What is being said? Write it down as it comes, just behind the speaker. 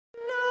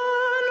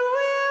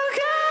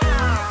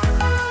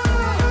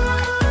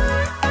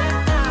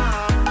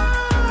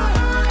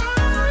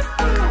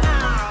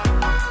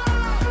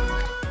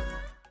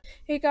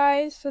Hey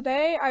guys,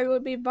 today I will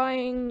be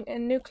buying a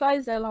new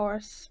Clydesdale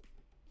horse.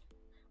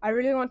 I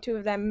really want two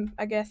of them.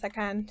 I guess I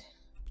can't.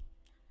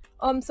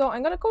 So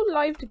I'm gonna go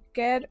live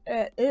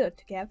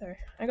together.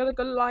 I'm gonna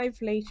go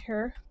live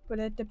later, but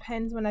it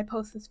depends when I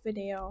post this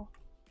video.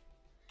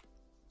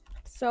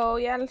 So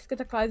yeah, let's get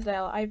to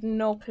Clydesdale. I have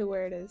no clue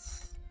where it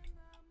is.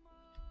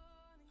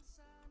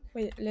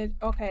 Wait,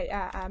 okay,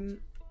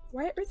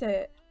 where is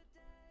it?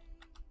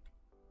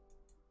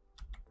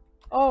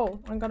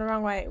 Oh, I'm going the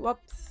wrong way.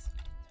 Whoops.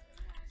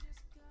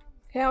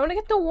 Okay, I want to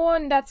get the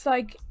one that's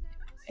like,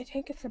 I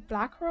think it's a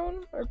black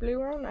roan or blue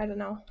roan. I don't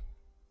know.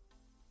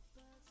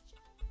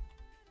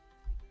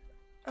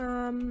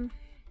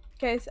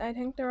 Okay, so I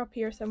think they're up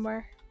here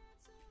somewhere.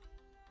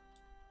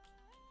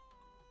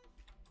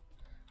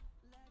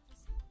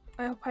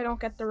 I hope I don't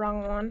get the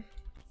wrong one.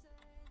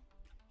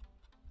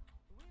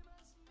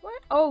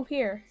 What? Oh,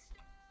 here.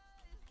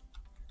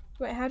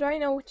 Wait, how do I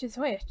know which is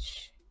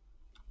which?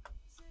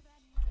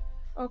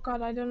 Oh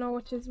god, I don't know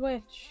which is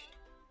which.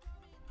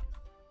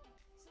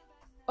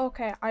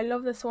 Okay, I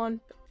love this one,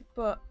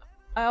 but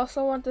I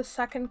also want the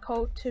second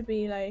coat to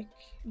be like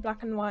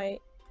black and white.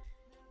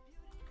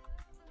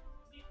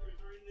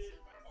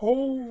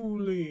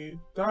 Holy,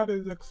 that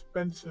is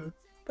expensive.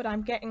 But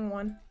I'm getting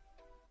one.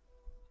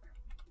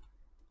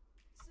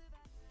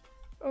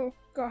 Oh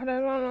god, I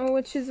don't know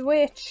which is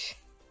which.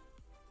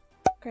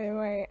 Okay,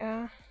 wait,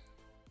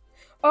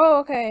 oh,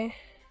 okay.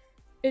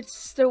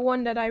 It's the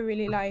one that I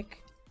really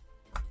like.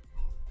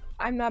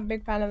 I'm not a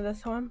big fan of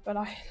this one, but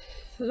I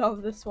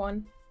love this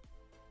one.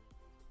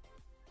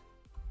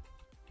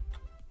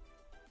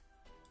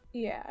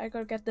 Yeah, I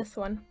gotta get this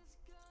one.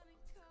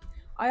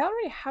 I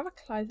already have a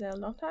Clydesdale,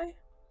 don't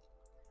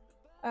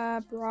I?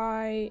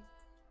 Bright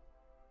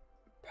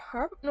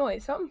purple. No,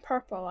 it's something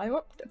purple. I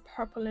want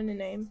purple in the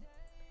name.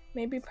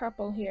 Maybe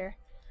purple here.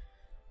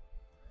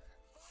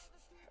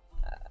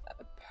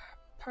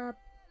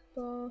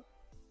 Purple.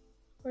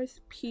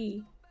 Where's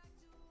P?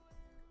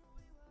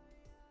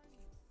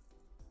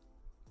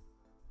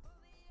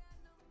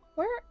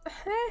 Where?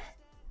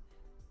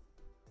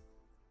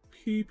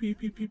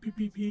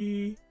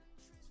 P.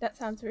 That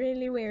sounds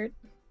really weird.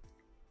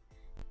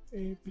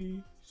 A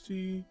B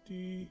C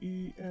D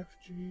E F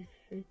G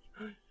H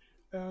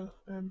L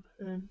M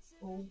N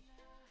O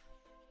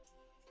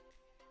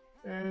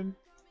N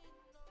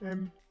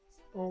M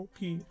O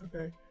P.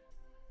 Okay.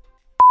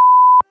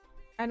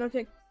 I don't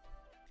think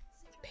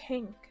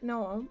pink.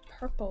 No,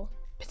 purple.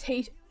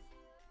 Potato.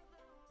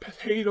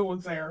 Potato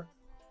is there.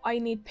 I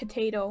need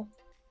potato.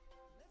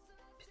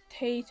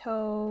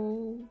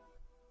 Potato.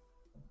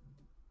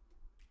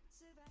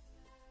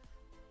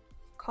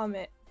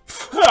 Comet.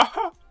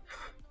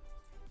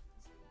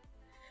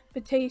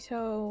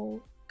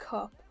 Potato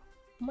cup.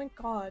 Oh my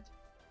god.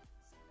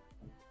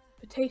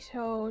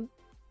 Potato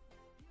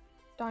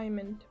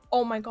diamond.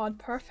 Oh my god,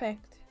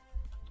 perfect.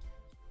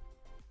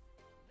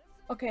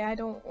 Okay, I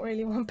don't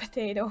really want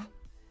potato.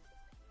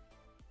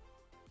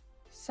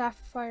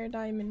 Sapphire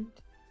diamond.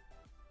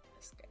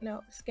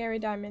 No, scary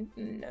diamond.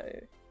 No.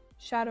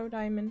 Shadow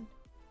diamond.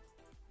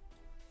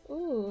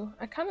 Ooh,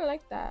 I kind of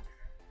like that.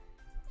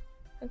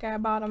 Okay, I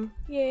bought them.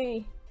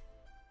 Yay.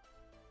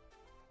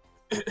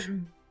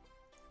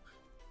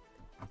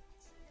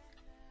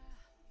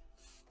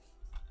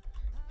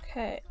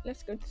 Okay,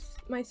 let's go to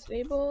my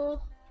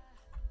stable.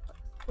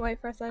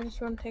 Wait, first I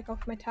just want to take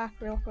off my tack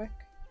real quick.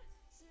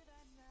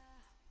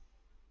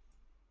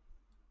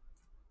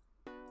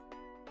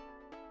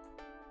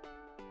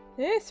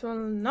 This will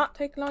not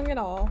take long at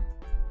all.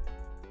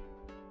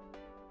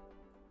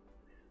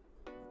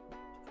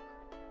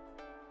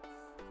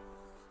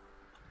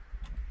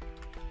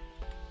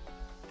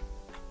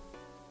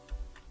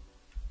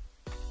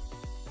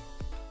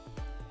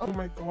 Oh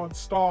my god,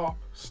 stop.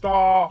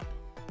 Stop.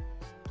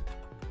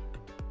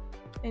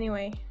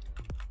 Anyway.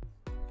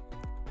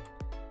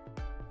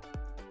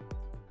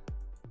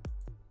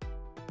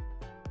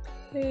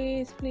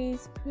 Please,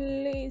 please,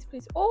 please,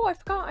 please. Oh, I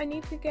forgot I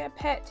need to get a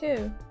pet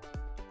too.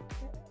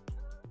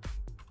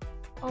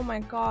 Oh my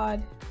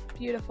god.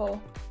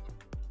 Beautiful.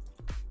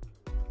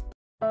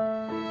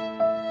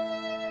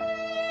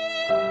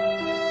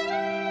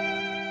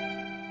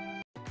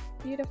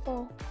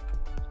 Beautiful.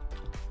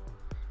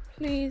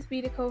 Please be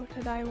the coat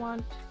that I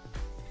want.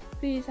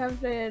 Please have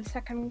the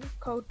second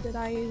coat that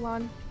I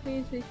want.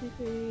 Please, please, please,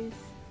 please.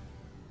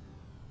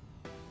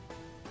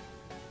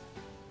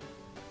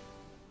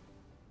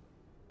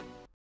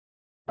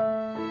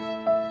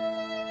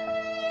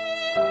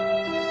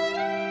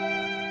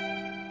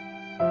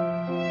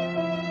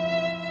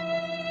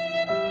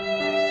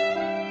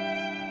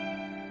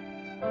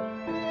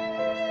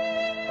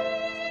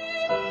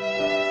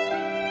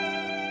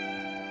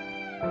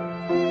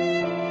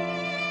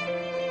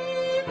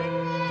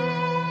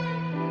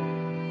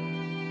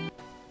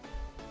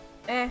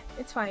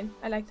 It's fine.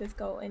 I like this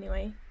goal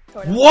anyway.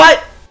 Sort of.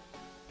 What?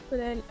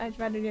 But I'd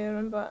rather do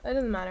it, but it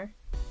doesn't matter.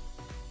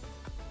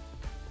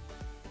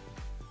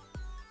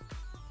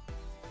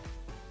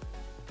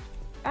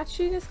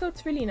 Actually, this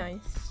goat's really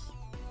nice.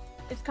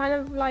 It's kind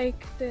of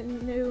like the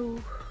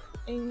new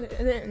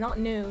not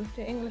new,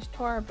 the English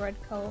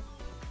thoroughbred coat.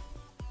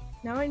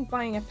 Now I'm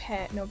buying a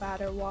pet no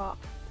matter what.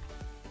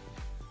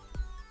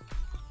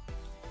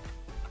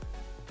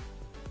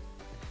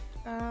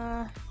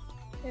 Yeah,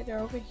 they're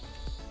over here.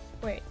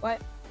 Wait,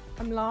 what?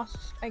 I'm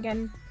lost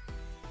again.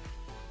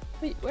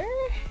 Wait,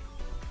 where?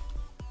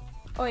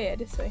 Oh yeah,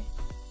 this way.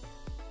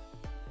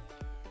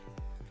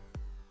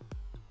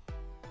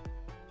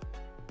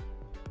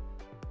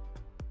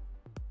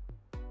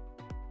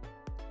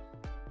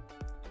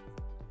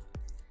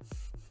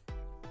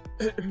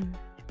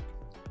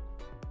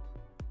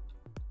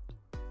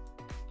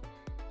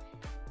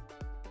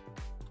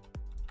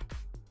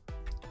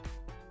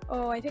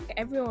 Oh, I think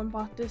everyone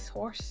bought this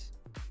horse.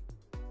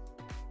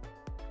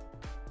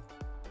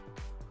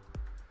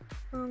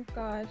 Oh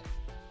god.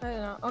 I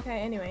don't know. Okay,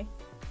 anyway.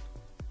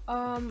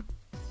 I'm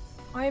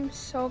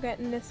so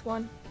getting this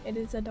one. It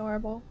is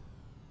adorable.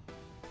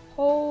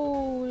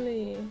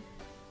 Holy.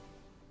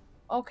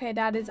 Okay,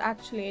 that is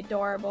actually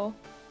adorable.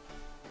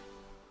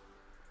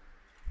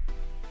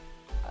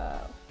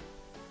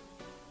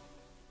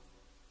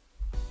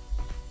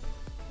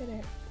 Get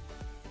it.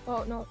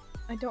 Oh no,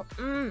 I don't.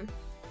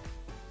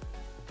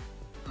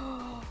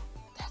 Oh,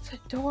 that's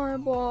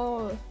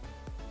adorable.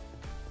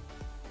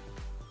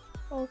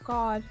 Oh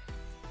god.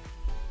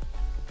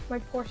 My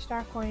poor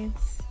star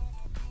coins.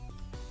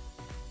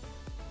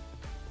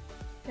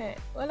 Okay,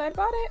 well, I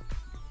bought it.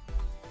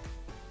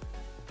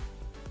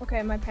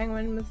 Okay, my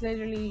penguin was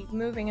literally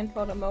moving in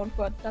photo mode,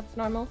 but that's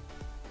normal.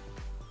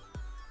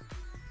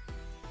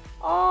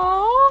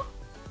 Oh,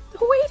 the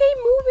way they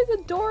move is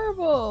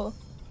adorable.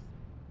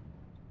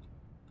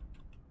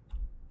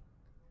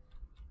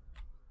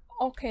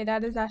 Okay,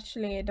 that is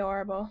actually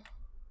adorable.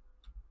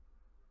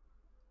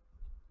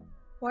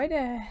 Why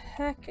the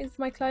heck is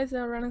my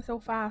Clydesdale running so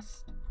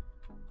fast?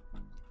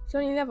 It's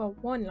only level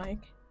 1,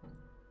 like.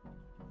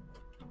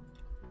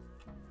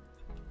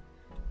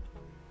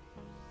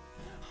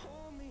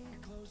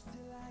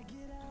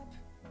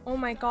 Oh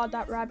my god,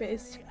 that rabbit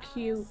is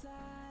cute.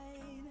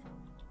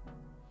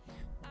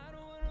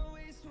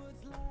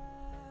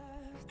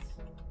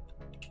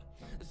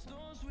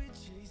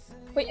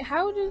 Wait,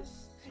 how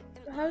does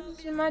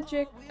the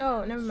magic...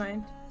 Oh, never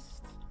mind.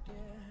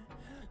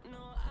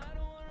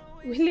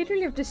 We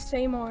literally have the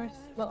same horse.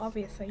 Well,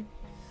 obviously.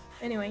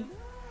 Anyway.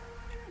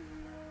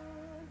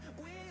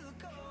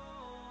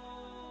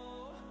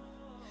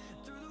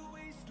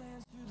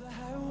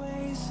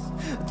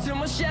 Till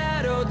my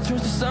shadow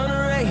turns to sun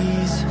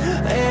rays,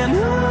 and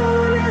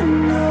on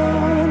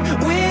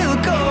we'll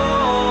go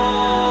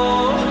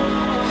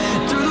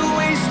through the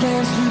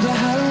wastelands, through the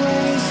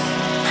highways,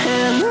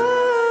 and on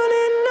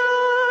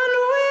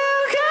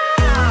we'll go.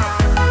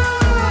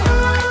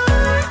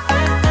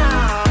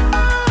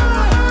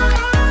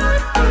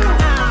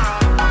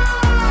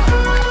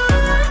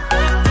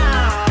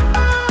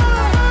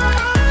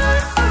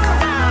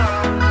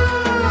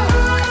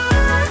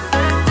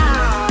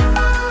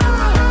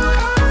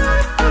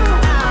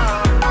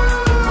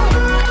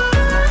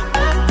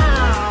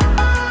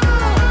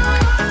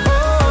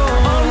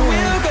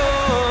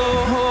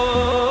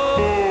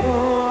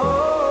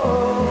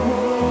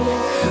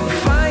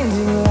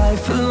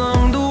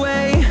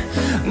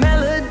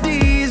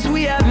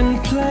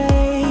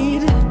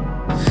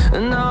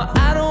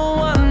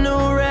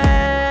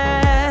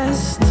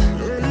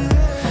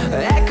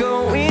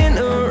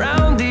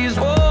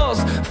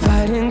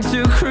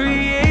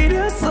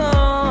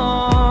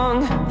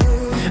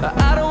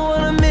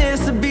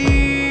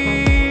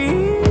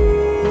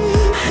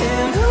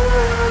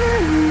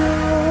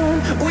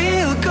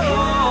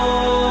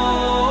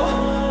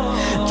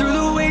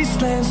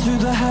 Through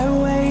the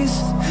highways,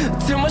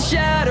 till my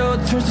shadow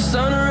turns to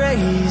sun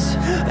rays,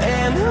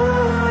 and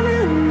on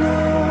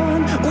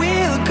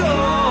we'll go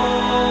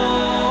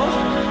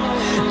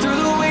through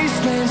the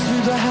wastelands,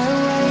 through the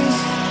highways,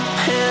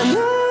 and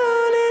on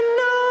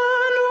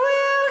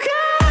we'll go.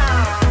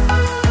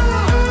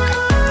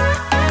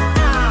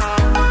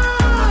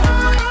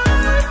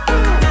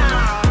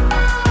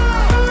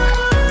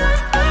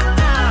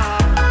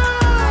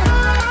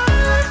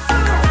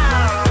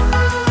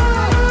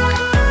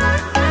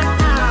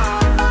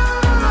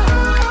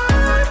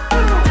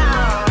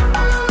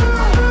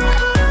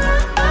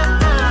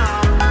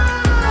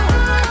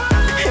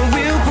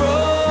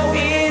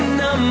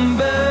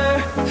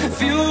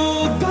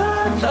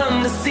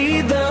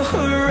 See the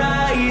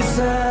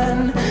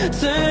horizon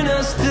turn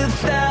us to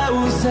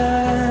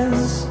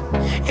thousands,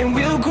 and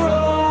we'll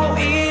grow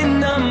in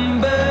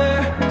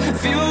number,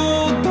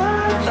 fueled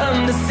by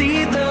them to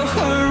see the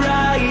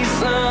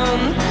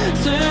horizon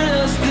turn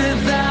us to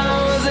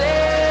thousands,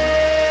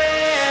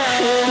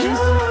 and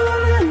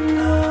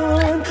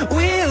on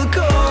we'll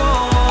go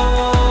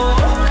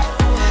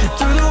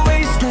through the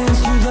wastelands,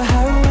 through the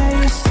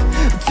highways,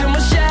 till my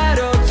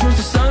shadow turns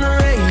to sun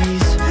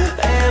rays,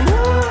 and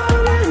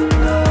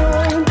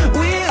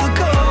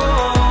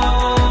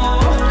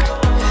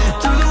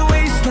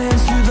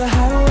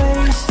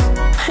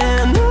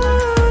and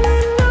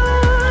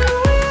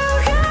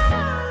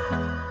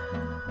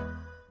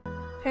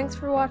thanks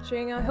for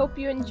watching. I hope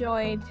you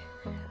enjoyed.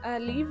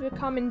 Leave a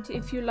comment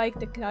if you like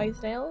the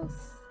Clydesdales,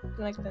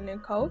 like the new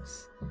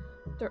coats.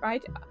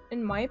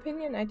 In my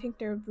opinion, I think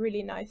they're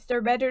really nice. They're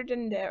better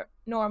than their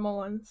normal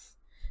ones.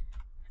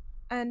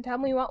 And tell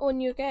me what one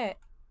you get.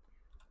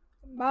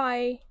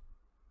 Bye.